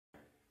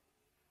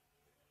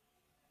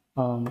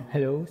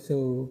Hello.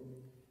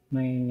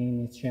 My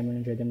name is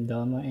Jhemylunne Jed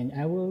Dalma, and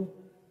I will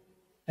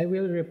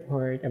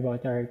report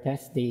about our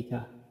test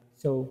data.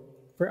 So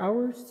for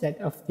our first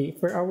set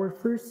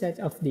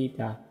of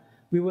data,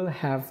 we will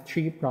have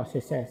three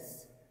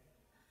processes.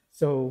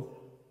 So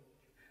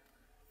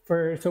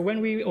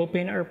when we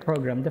open our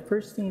program, the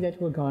first thing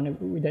that we're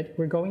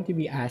going to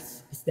be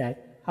asked is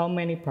that how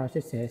many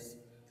processes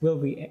will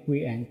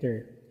we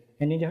enter?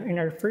 And in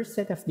our first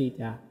set of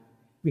data,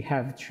 we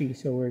have three.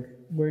 So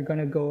we're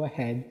gonna go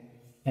ahead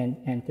and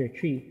enter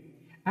three.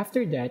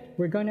 After that,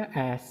 we're gonna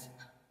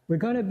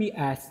be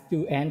asked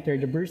to enter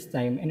the burst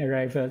time and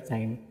arrival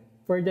time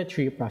for the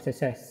three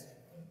processes.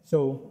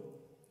 So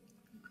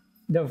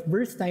the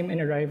burst time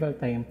and arrival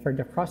time for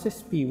the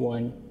process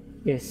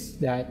P1 is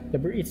that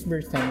its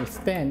burst time is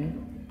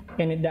 10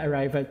 and the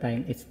arrival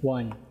time is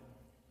 1.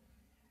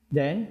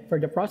 Then for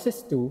the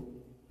process 2,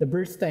 the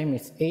burst time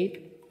is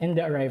 8 and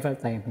the arrival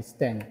time is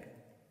 10.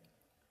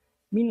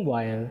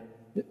 Meanwhile,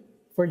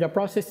 for the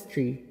process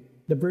 3,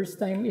 the burst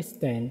time is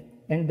 10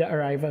 and the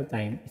arrival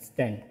time is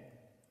 10.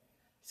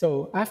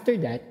 So after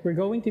that, we're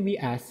going to be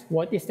asked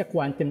what is the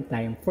quantum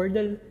time for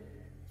the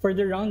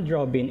round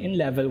robin in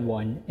level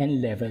 1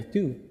 and level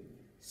 2.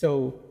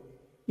 So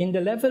in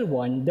the level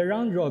 1, the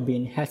round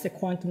robin has a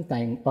quantum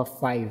time of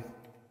 5.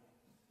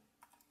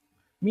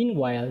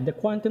 Meanwhile, the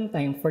quantum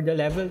time for the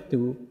level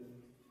 2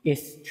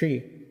 is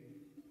 3.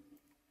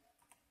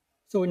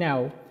 So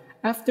now,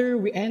 after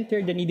we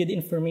enter the needed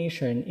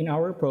information in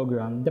our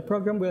program, the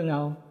program will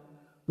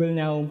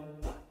now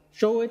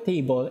show a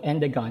table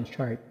and the Gantt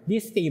chart.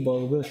 This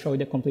table will show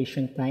the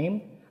completion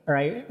time,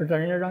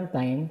 turnaround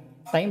time,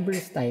 time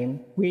burst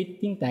time,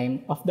 waiting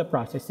time of the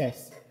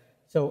processes.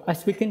 So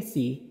as we can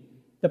see,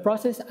 the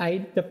process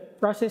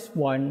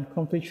 1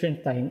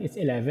 completion time is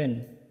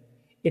 11.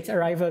 Its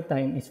arrival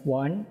time is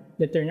 1,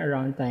 the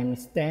turnaround time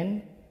is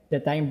 10,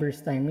 the time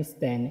burst time is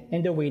 10,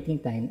 and the waiting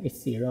time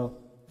is 0.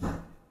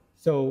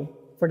 So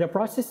for the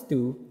process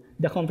 2,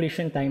 the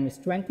completion time is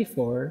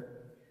 24,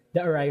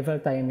 the arrival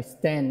time is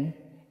 10,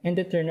 and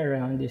the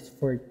turnaround is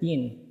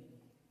 14.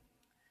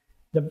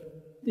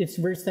 Its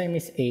burst time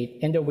is 8,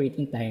 and the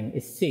waiting time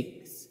is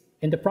 6.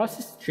 In the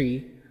process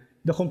 3,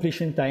 the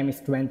completion time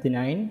is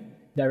 29,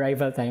 the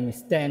arrival time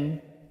is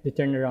 10, the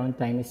turnaround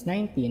time is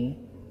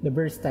 19, the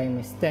burst time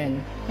is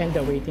 10, and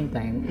the waiting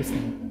time is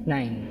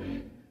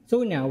 9.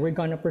 So now we're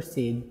gonna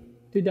proceed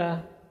to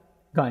the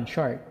Gantt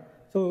chart.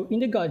 So in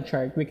the Gantt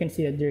chart, we can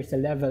see that there's a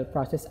level,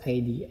 process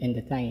ID, and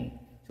the time.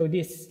 So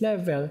this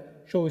level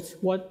shows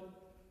what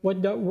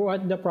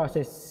the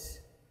process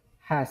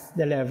has,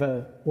 the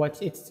level, what's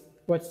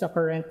the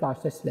current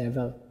process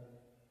level.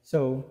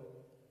 So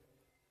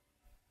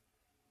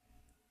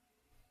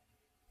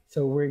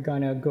we're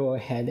gonna go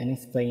ahead and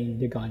explain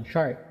the Gantt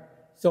chart.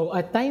 So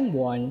at time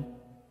 1,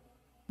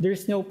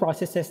 there's no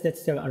processes that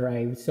still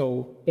arrive,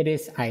 so it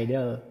is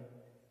idle.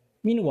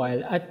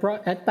 Meanwhile, at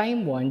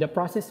time 1, the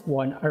process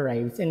 1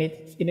 arrives and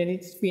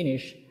it's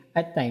finished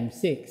at time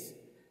 6.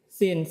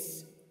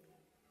 Since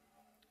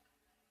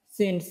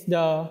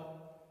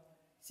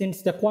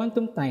the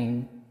quantum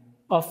time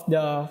of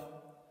the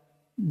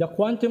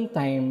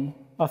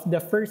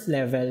first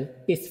level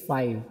is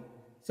 5.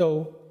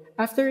 So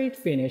after it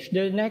finished,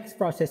 the next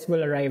process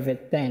will arrive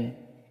at 10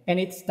 and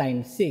it's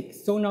time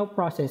 6. So no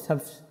process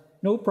have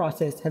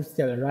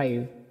still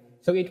arrived.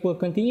 So it will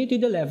continue to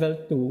the level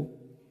 2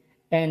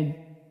 and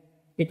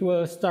it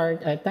will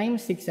start at time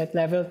 6 at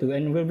level 2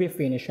 and will be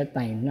finished at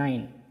time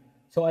 9.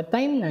 So at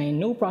time 9,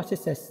 no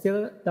processes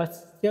still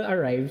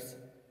arrives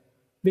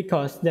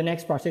because the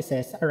next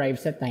processes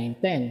arrives at time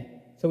 10.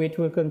 So it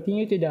will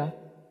continue to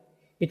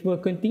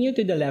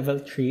the level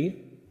 3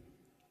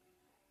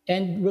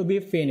 and will be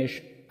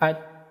finished at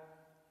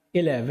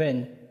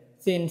 11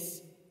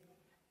 since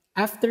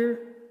after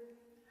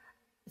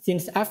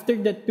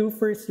the two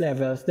first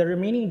levels, the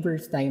remaining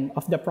burst time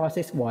of the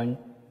process 1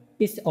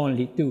 is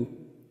only 2.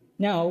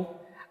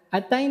 Now,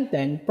 at time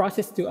 10,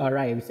 process 2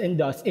 arrives and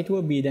thus it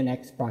will be the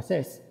next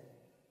process.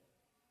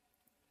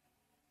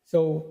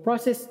 So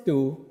process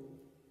 2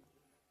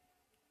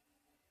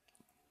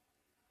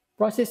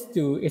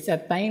 is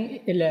at time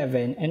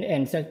 11 and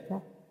ends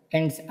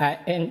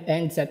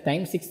at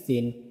time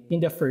 16 in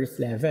the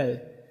first level.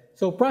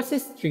 So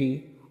process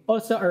 3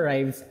 also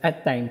arrives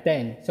at time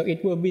 10. So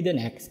it will be the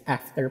next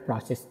after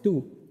process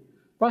 2.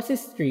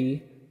 Process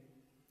 3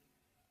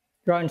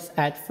 runs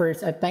at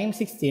time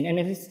 16 and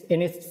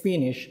it's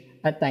finished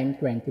at time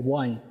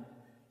 21.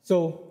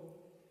 So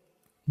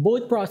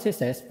both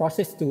processes,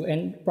 process 2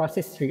 and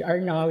process 3,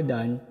 are now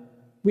done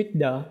with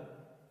the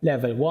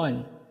level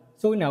 1.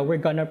 So now we're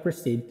gonna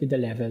proceed to the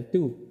level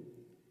 2.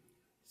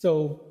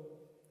 So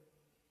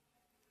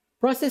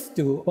process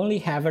 2 only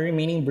have a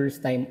remaining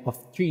burst time of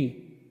 3.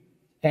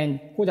 And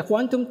the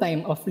quantum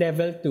time of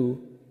level 2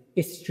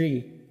 is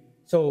 3.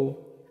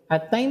 So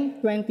at time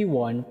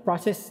 21,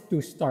 process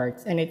 2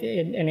 starts and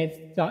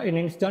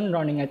it's done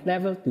running at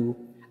level 2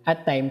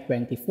 at time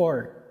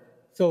 24.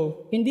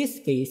 So in this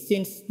case,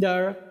 since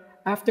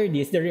after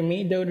this, the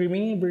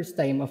remaining burst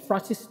time of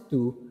process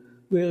 2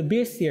 will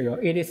be 0,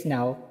 it is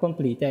now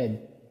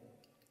completed.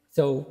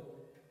 So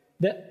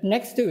the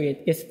next to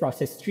it is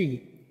process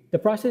 3. The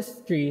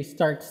process 3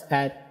 starts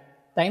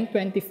at time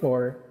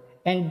 24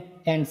 and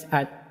ends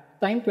at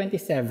time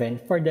 27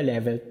 for the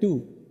level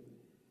 2.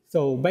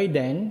 So by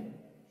then,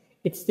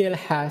 it still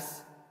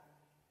has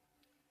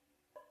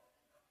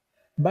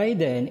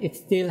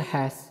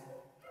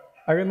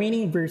a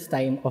remaining burst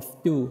time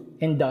of 2,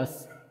 and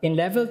thus in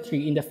level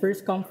 3, in the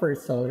first come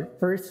first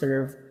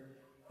serve,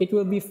 it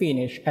will be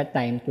finished at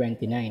time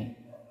 29.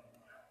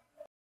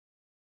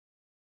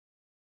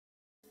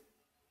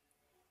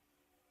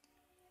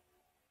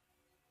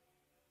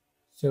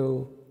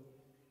 So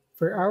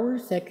for our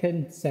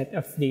second set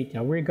of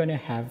data, we're going to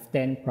have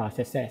 10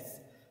 processes.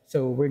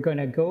 So we're going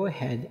to go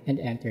ahead and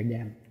enter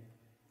them.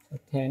 So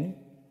 10.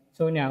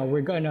 So now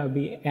we're going to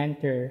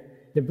enter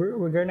the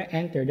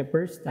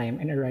burst time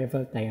and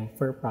arrival time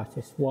for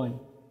process 1.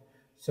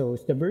 So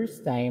the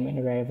burst time and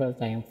arrival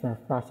time for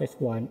process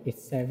 1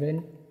 is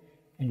 7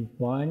 and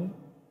 1,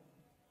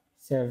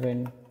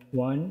 7,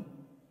 1,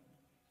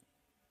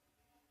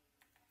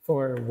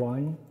 4,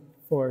 1,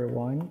 4,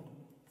 1,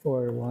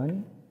 4,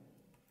 1,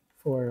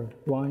 4,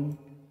 1,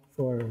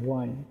 4,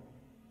 1,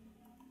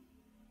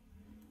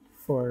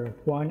 4,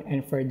 1,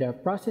 and for the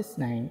process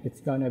 9, it's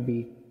gonna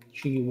be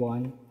 3,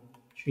 1,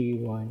 3,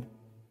 1.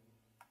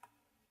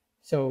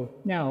 So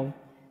now,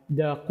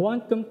 the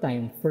quantum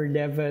time for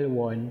level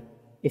 1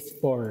 is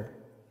 4,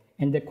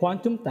 and the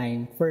quantum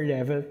time for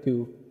level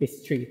 2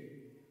 is 3.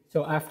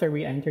 So after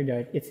we enter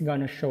that, it's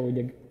gonna show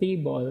the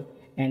table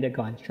and the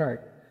Gantt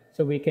chart.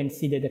 So we can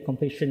see that the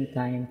completion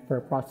time for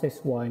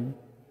process 1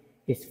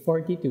 is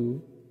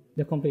 42,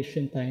 the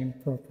completion time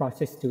for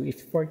process 2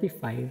 is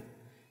 45,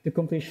 the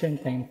completion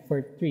time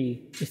for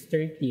 3 is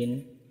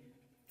 13,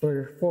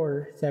 for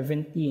 4,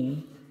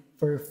 17,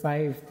 for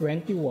 5,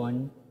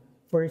 21,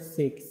 for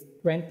 6,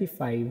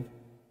 25,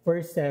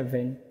 for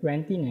 7,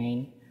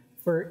 29,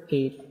 for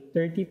 8,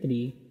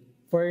 33,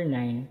 for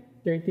 9,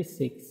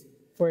 36,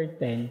 for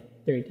 10,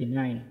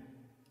 39.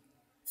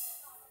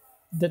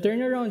 The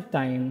turnaround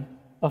time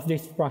of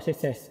these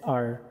processes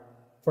are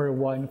for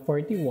 1,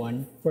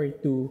 41, for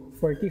 2,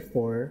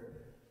 44,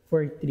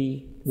 for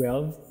 3,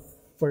 12,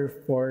 for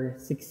 4,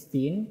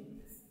 16,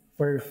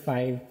 for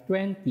 5,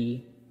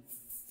 20,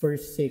 for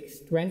 6,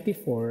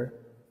 24,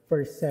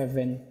 for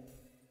 7,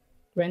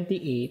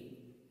 28,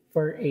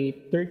 for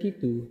 8,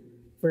 32,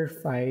 for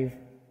 5,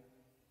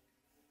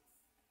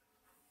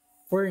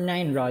 for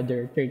 9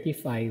 rather,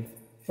 35,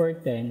 for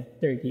 10,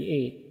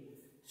 38.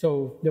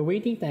 So the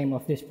waiting time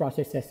of these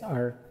processes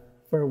are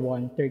for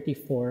 1,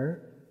 34,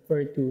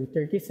 for 2,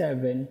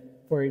 37,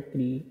 for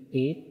 3,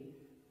 8,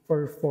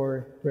 for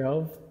 4,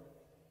 12,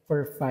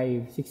 for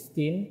 5,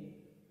 16,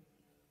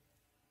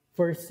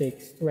 for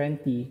 6,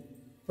 20,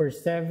 for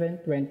 7,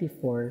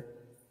 24,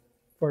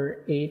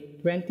 for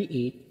 8,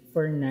 28,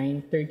 for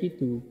 9,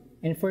 32,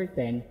 and for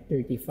 10,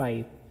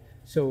 35.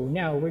 So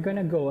now we're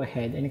gonna go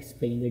ahead and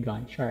explain the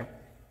Gantt chart.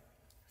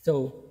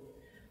 So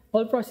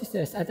all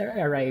processes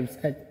arrive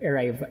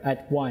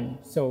at 1.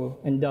 So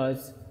and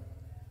thus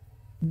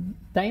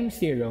time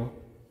 0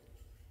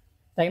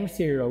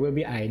 will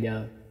be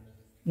idle.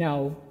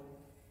 Now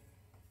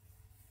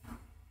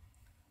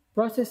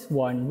process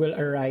 1 will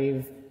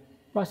arrive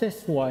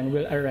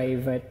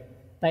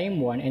at time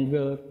 1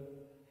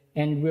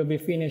 and will be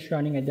finished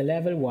running at the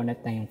level 1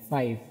 at time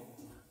 5.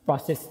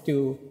 Process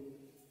 2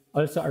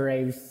 also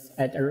arrives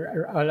at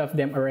all of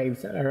them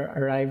arrives at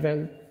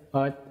arrival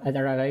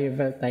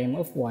time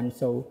of 1,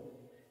 so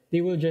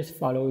they will just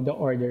follow the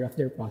order of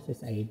their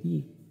process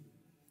ID.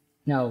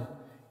 Now,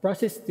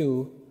 process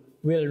 2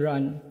 will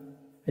run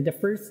at the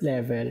first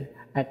level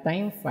at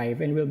time 5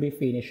 and will be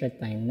finished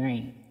at time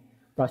 9.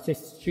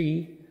 Process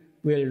 3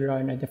 will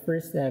run at the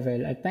first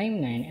level at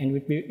time 9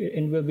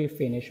 and will be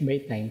finished by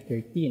time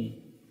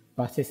 13.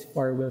 Process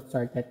 4 will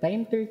start at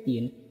time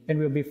 13 and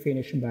will be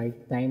finished by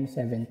time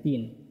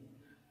 17.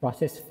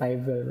 Process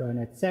 5 will run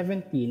at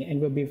 17 and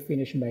will be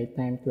finished by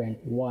time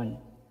 21.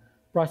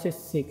 Process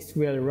 6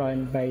 will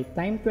run by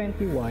time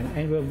 21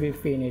 and will be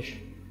finished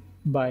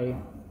by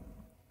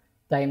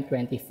time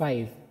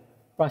 25.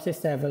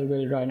 Process 7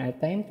 will run at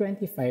time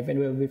 25 and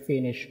will be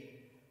finished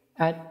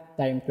at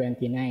time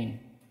 29.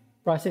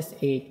 Process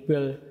 8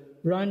 will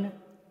run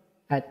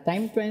at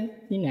time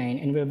 29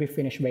 and will be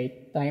finished by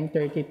time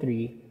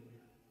 33.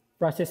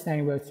 Process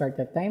 9 will start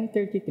at time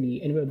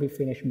 33 and will be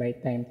finished by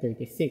time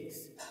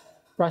 36.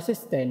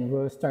 Process 10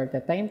 will start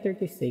at time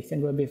 36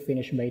 and will be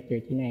finished by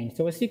 39.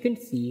 So as you can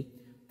see,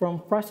 from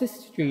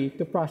process 3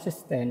 to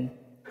process 10,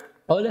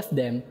 all of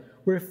them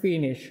were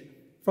finished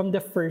from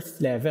the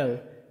first level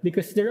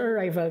because their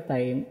arrival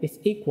time is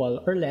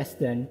equal or less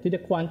than to the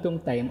quantum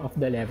time of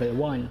the level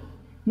 1.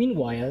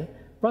 Meanwhile,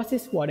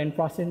 process 1 and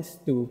process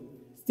 2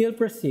 still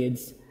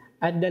proceeds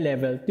at the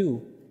level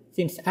 2,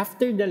 since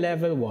after the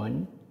level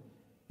 1,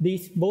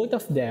 both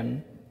of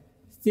them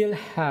still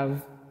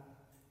have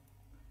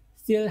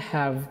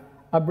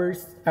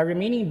a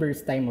remaining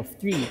burst time of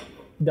 3.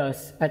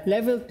 Thus, at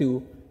level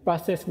 2,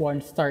 process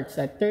 1 starts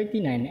at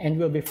 39 and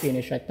will be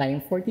finished at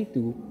time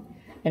 42.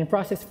 And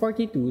process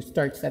 42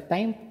 starts at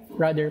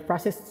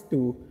process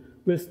 2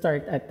 will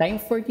start at time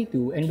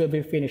 42 and will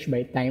be finished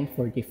by time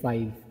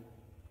 45.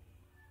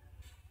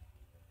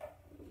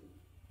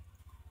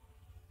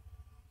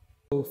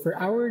 So for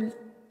our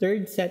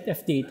third set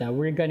of data,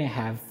 we're gonna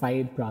have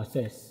 5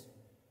 processes.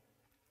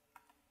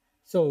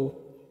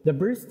 So the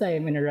burst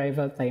time and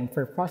arrival time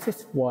for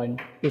process 1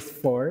 is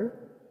 4,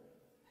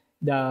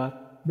 the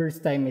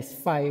burst time is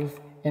 5,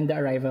 and the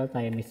arrival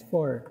time is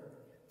 4.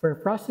 For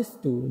process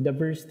 2, the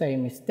burst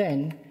time is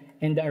 10,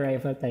 and the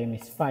arrival time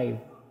is 5.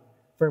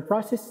 For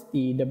process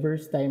 3, the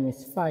burst time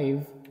is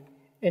 5,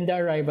 and the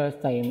arrival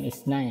time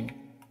is 9.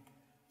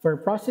 For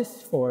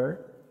process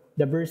 4,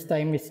 the burst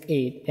time is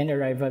 8, and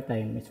arrival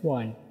time is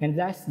 1. And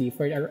lastly,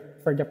 for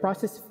the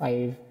process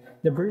 5,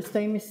 the burst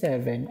time is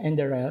 7, and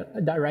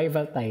the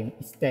arrival time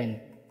is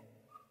 10.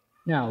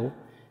 Now,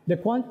 the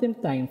quantum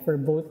time for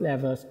both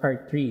levels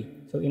are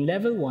 3. So in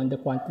level 1, the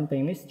quantum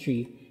time is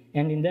 3,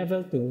 and in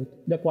level 2,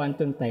 the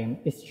quantum time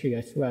is 3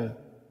 as well.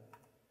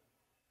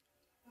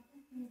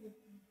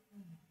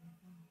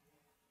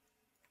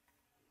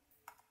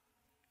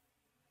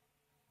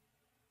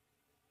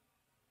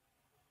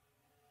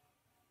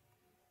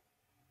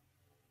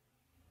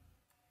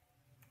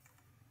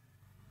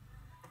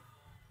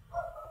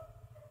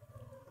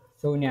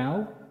 So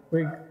now,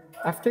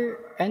 after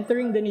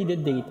entering the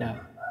needed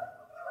data,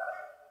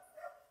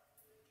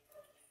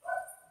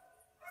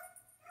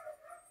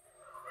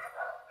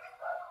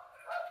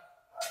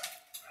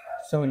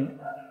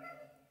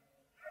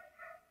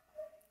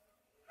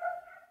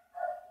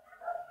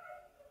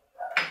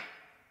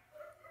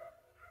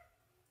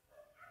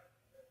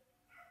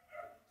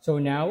 So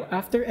now,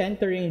 after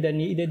entering the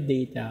needed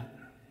data,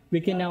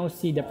 we can now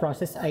see the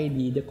process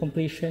ID, the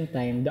completion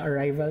time, the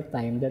arrival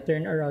time, the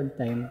turnaround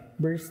time,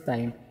 burst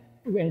time,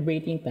 and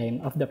waiting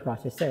time of the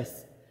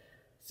processes.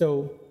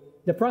 So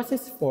the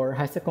process 4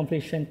 has a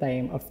completion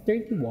time of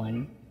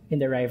 31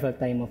 and arrival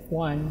time of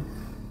 1,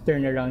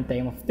 turnaround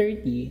time of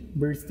 30,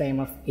 burst time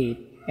of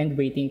 8, and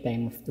waiting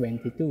time of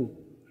 22.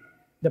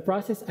 The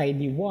process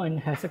ID 1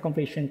 has a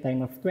completion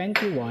time of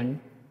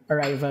 21,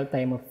 arrival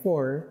time of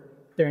 4,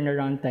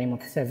 turnaround time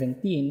of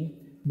 17,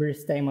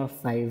 burst time of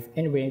 5,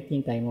 and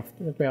waiting time of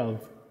 12.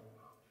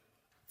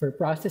 For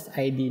process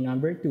ID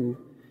number 2,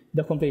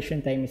 the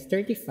completion time is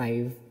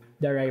 35,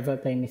 the arrival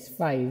time is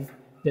 5,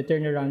 the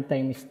turnaround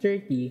time is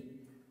 30,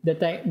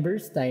 the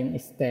burst time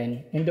is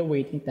 10, and the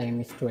waiting time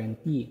is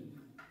 20.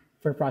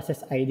 For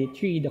process ID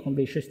 3, the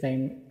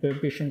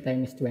completion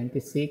time is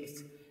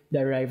 26, the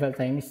arrival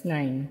time is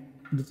 9,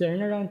 the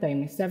turnaround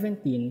time is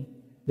 17,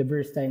 the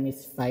burst time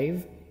is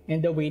 5,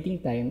 and the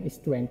waiting time is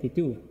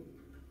 22.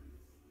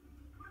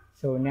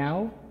 So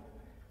now,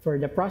 for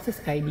the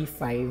process ID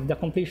 5, the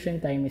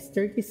completion time is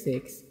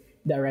 36,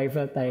 the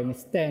arrival time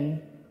is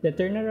 10, the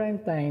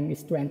turnaround time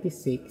is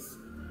 26,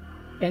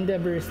 and the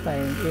burst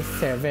time is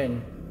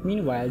 7.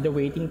 Meanwhile, the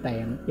waiting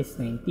time is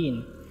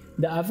 19.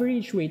 The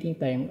average waiting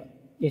time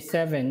is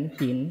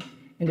 17,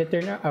 and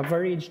the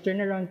average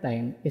turnaround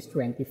time is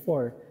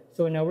 24.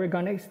 So now we're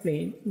gonna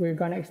explain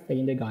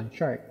the Gantt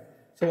chart.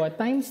 So at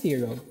time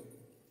 0,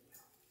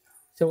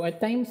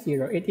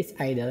 it is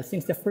idle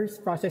since the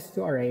first process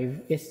to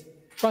arrive is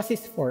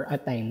process 4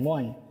 at time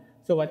 1.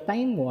 So at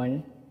time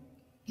 1,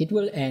 it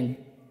will end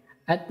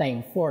at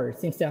time 4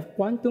 since the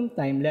quantum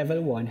time level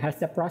 1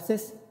 has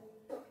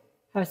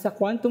a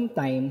quantum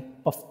time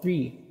of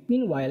 3.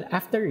 Meanwhile,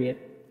 after it,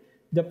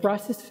 the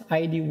process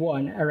ID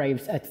 1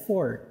 arrives at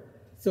 4.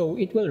 So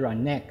it will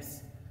run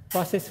next.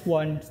 Process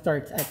 1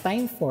 starts at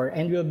time 4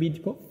 and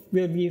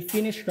will be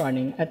finished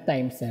running at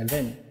time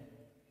 7.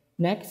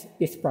 Next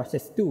is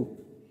process 2.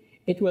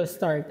 It will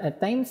start at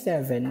time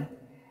 7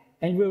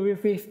 and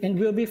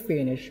will be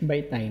finished by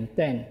time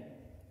 10.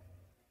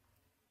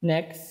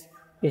 Next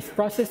is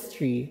process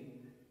 3.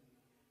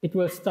 It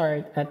will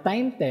start at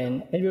time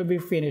 10 and will be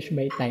finished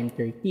by time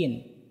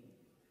 13.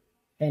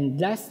 And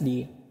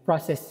lastly,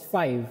 process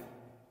 5.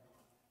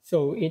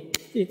 So it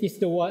is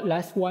the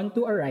last one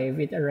to arrive.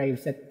 It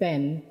arrives at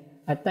time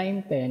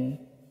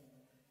 10.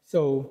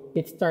 So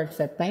it starts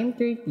at time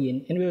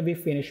 13 and will be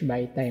finished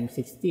by time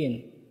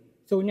 16.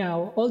 So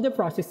now, all the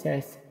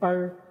processes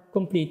are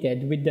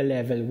completed with the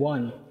level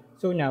 1.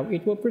 So now,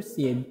 it will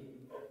proceed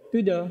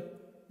to the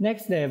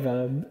next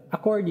level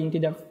according to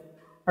the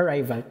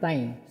arrival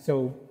time.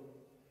 So,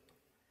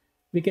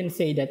 we can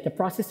say that the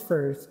process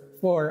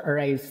 4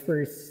 arrives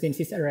first since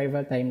its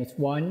arrival time is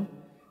 1.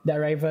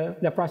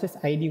 The process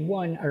ID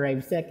 1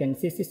 arrives second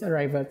since its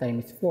arrival time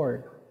is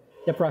 4.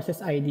 The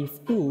process ID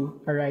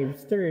 2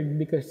 arrives third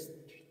because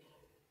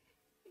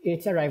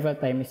its arrival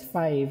time is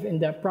 5, and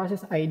the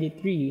process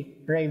ID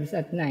 3 arrives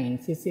at 9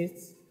 since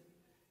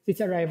its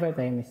arrival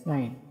time is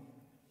 9.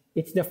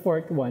 It's the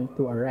fourth one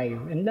to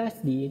arrive. And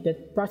lastly, the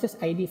process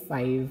ID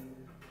 5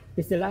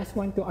 is the last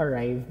one to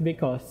arrive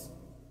because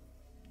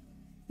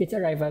its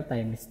arrival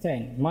time is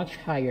 10, much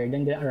higher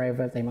than the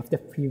arrival time of the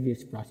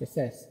previous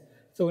processes.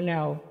 So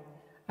now,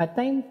 at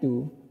time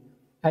 2,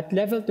 At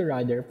level 2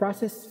 rather,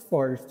 process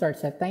 4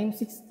 starts at time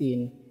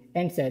 16,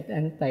 ends at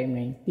time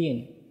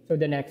 19. So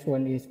the next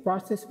one is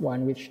process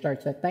 1, which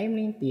starts at time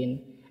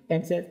 19,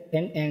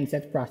 ends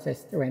at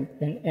process 20,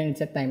 and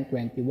ends at time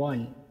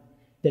 21.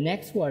 The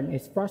next one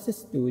is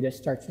process 2 that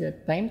starts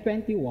at time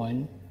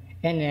 21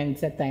 and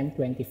ends at time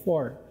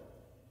 24.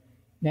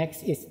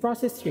 Next is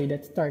process 3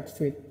 that starts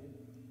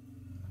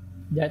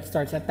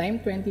at time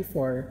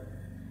 24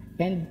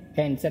 and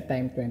ends at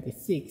time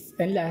 26.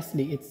 And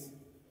lastly,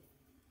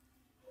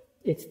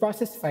 it's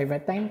process 5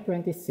 at time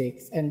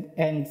 26 and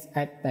ends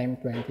at time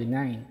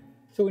 29.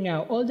 So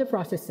now all the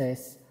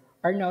processes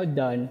are now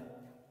done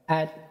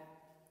at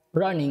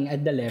running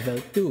at the level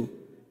 2.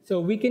 So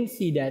we can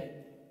see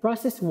that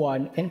process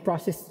 1 and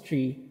process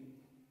 3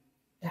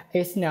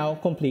 is now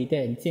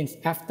completed since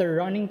after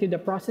running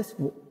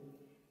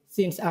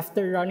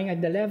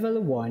at the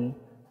level 1,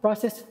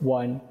 process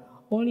 1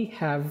 only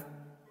have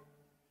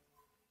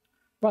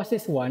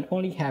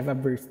a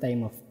burst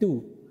time of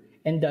 2,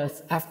 and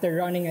thus after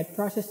running at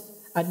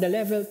the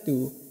level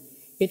 2,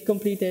 it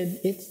completed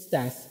its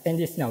task and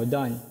is now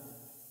done.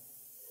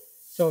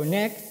 So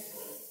next,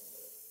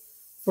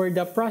 for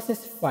the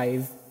process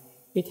 5,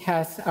 it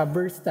has a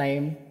burst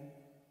time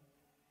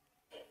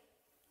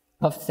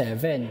of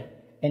 7,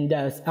 and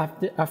thus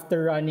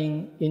after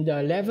running in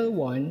the level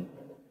 1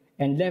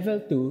 and level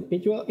 2,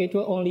 it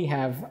will only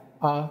have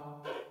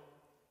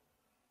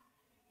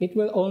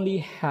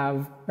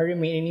a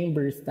remaining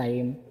burst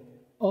time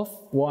of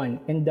 1,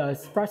 and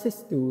thus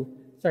process 2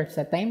 starts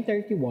at time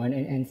 31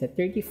 and ends at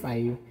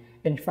 35,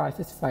 and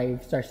process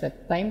 5 starts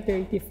at time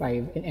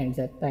 35 and ends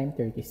at time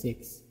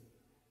 36.